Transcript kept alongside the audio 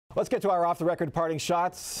Let's get to our off-the-record parting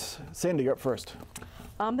shots. Sandy, you're up first.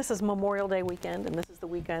 This is Memorial Day weekend, and this is the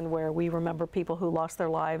weekend where we remember people who lost their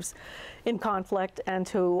lives in conflict, and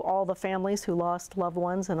to all the families who lost loved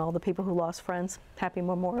ones and all the people who lost friends, happy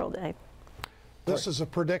Memorial Day. This is a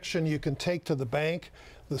prediction you can take to the bank.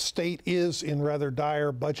 The state is in rather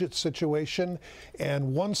dire budget situation,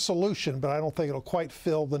 and one solution, but I don't think it'll quite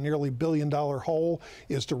fill the nearly $1 billion hole,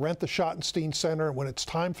 is to rent the Schottenstein Center. And when it's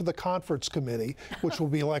time for the conference committee, which will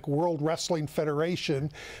be like World Wrestling Federation,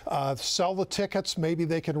 sell the tickets. Maybe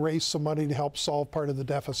they can raise some money to help solve part of the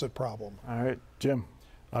deficit problem. All right, Jim.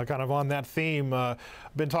 Kind of on that theme, I've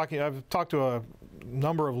talked to a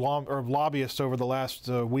number of lobbyists over the last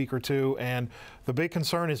week or two, and the big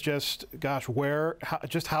concern is just, gosh,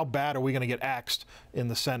 how bad are we going to get axed in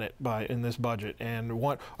the Senate in this budget? And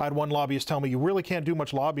I had one lobbyist tell me, you really can't do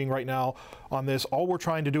much lobbying right now on this. All we're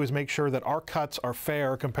trying to do is make sure that our cuts are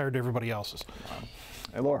fair compared to everybody else's.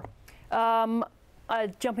 Hey, Laura.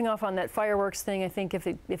 Jumping off on that fireworks thing, I think if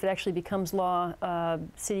it actually becomes law,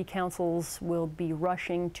 city councils will be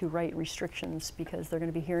rushing to write restrictions because they're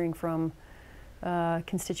going to be hearing from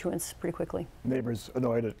constituents pretty quickly. Neighbors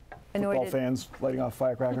annoyed at football fans lighting off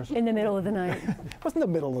firecrackers? In the middle of the night. It wasn't the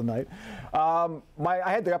middle of the night. I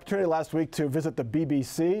had the opportunity last week to visit the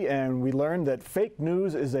BBC, and we learned that fake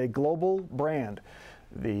news is a global brand.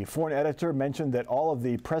 The foreign editor mentioned that all of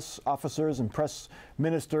the press officers and press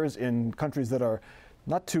ministers in countries that are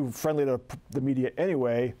not too friendly to the media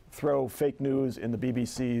anyway throw fake news in the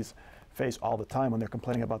BBC's face all the time when they're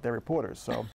complaining about their reporters. So